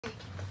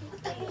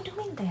What are you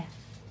doing there?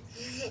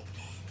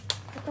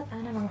 Dapat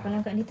Ana, mga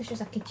palangga. Dito siya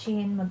sa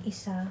kitchen,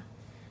 mag-isa.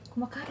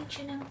 Kumakain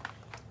siya ng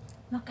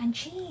mac and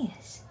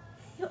cheese.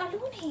 You're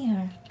alone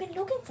here. Been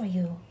looking for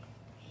you.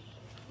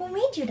 Who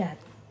made you that?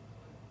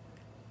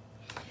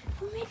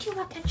 Who made you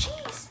mac and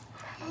cheese?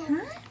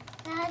 Huh?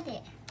 Daddy.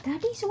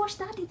 Daddy? So where's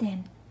Daddy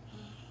then?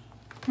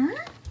 Huh?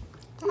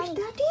 Where's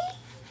Daddy?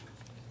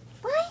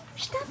 Why?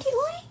 Where's Daddy,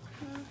 oy?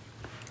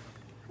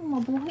 Oh,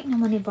 mabuhay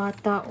naman ni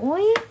bata,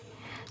 oy.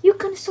 You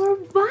can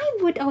survive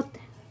without...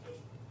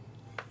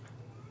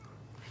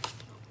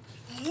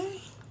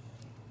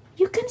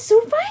 You can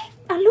survive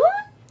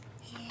alone?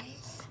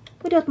 Yes.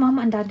 Without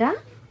Mama and Dada?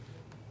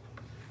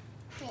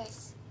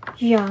 Yes.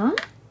 Yeah?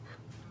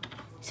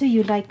 So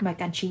you like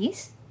mac and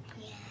cheese?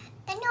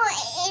 Yeah. No,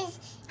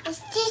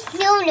 it's just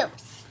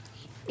noodles.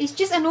 It's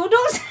just a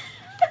noodles?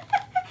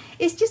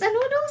 It's just a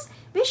noodles?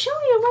 May show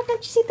your mac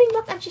and cheese. Ito yung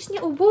mac and cheese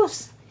niya,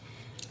 ubos.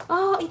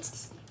 Oh,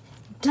 it's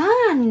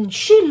done.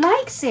 She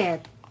likes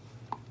it.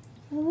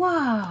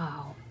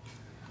 Wow.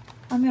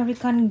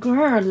 American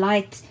girl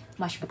likes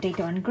mashed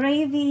potato and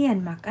gravy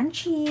and mac and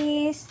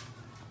cheese.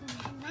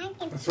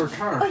 That's her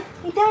car. Oh,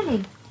 hey,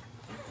 darling.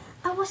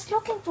 I was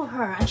looking for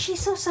her and she's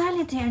so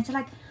silent here. And it's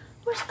like,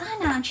 where's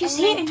Anna? And she's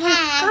here in her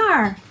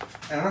car.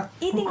 Anna,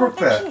 Eating who cooked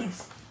mac and that?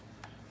 cheese.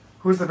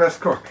 Who's the best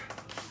cook?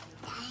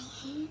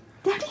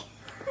 Daddy.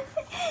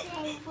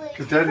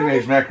 Because Daddy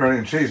makes macaroni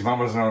and cheese. Mom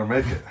doesn't know how to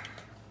make it.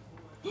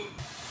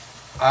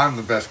 I'm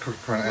the best cook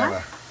for Anna.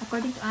 What?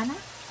 According to Anna?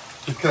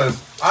 Because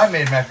I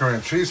made macaroni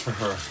and cheese for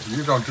her.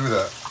 You don't do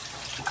that.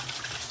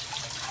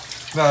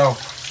 No.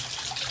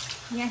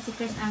 Yes, si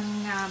Chris ang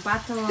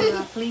bottle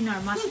cleaner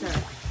master.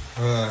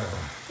 Hi.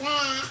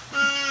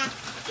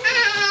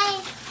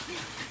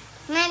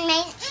 My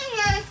name's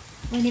Anna.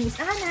 My name is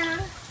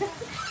Anna.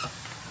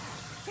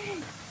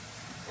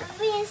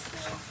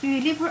 Do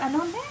you leave her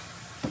alone there?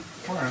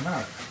 Why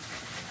not?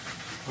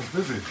 I was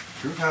busy.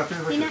 She was happy.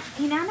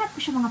 Hinanap ko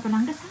siya mga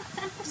palangga.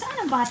 Saan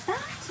ang bata?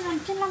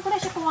 Diyan lang pala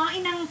siya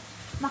kumain ng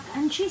mac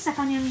and cheese sa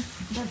kanyang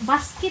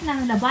basket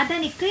ng labada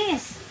ni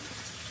Chris.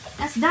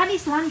 That's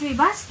Daddy's laundry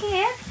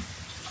basket.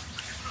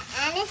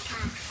 Anna's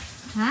car.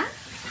 Huh?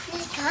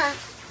 Anna's car.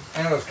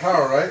 Anna's car,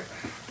 right?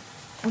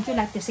 Would you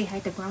like to say hi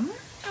to Grandma?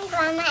 And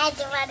Grandma at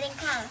the wedding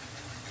car.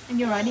 And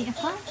you're riding a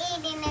car?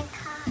 Eating a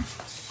car.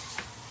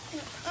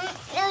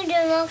 No,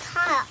 the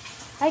car.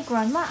 Hi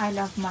Grandma, I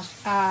love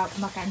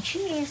mac and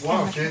cheese.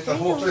 Wow, and she ate the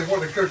whole thing.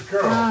 What a good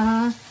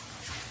girl.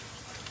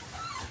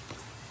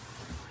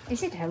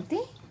 Is it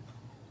healthy?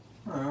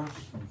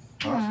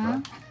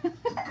 Awesome.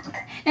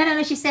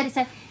 No, she said,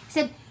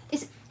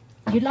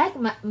 you like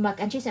mac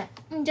and cheese?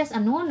 Just a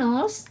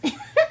noodles.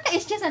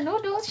 It's just a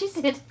noodles, she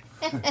said.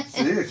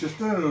 See, it's just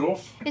the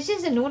noodles. It's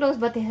just the noodles,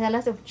 but it has a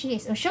lot of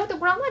cheese. Oh, show to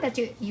Grandma that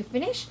you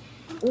finished.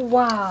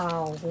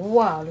 Wow,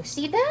 you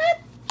see that?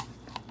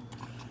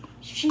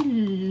 She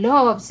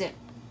loves it.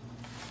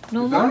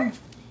 No You more? done?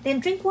 Then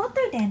drink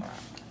water then.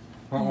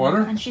 Want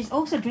water? And she's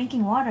also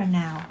drinking water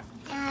now.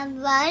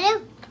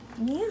 Water.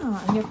 Yeah.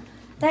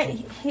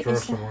 And here Pour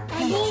is some more.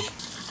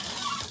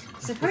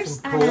 so first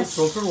Some cold Anna's,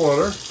 filtered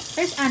water.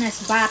 there's Anna's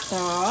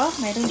bottle.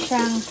 Meron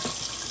siyang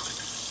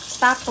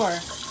stopper.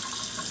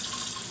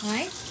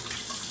 Right?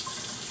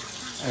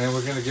 And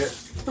we're going to get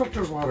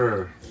filtered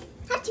water.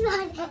 That's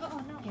water.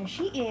 Here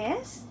she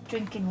is,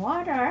 drinking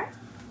water.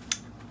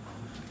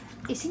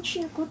 Isn't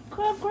she a good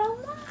girl,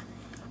 Grandma?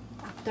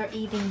 After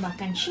eating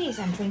mac and cheese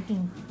and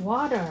drinking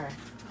water.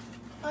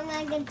 Oh,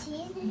 mac and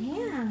cheese?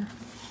 Yeah.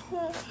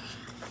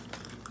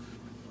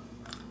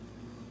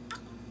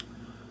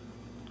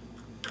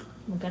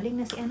 Magaling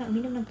na si Anna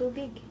uminom ng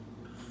tubig.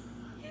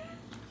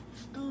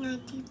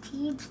 Mac and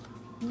cheese.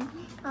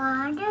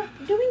 Water.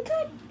 Doing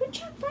good. Good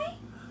job, bye.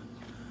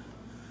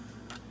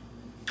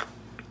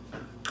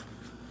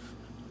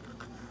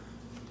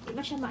 Di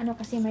ba siya maano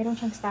kasi mayroon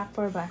siyang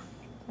stopper ba?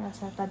 Para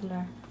sa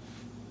toddler.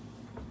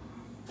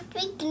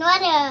 Drinking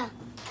water.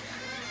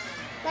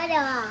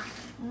 Water.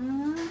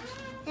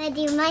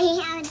 Daddy, my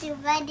hand is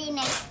ready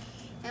next.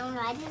 I'm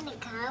riding the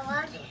car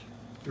water.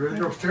 You ready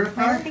to go upstairs,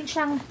 Mayroon Patty? din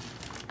siyang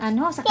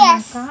sa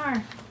kanyang Yes. car.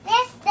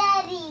 Yes,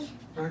 Daddy.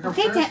 Ready to go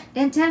Okay, upstairs?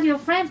 then tell your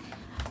friends.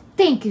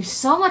 Thank you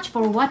so much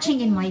for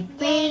watching in my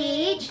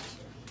page.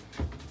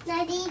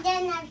 Daddy,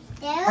 then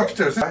upstairs.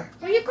 Upstairs. Huh?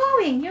 Where are you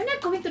going? You're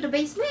not going to the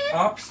basement.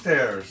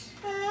 Upstairs.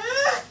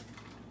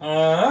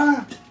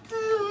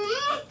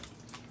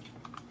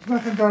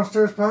 Nothing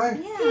downstairs,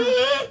 Patty?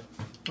 Yeah.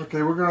 Okay,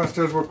 we're going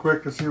downstairs real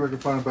quick to see if we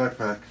can find a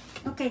backpack.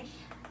 Okay.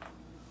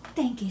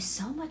 Thank you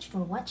so much for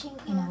watching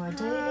in our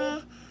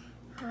daily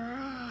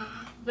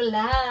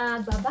vlog.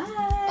 Bye-bye.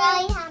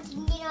 Daddy, how can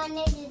you get on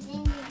there to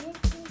sing this?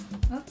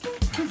 Okay.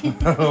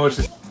 What's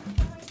this?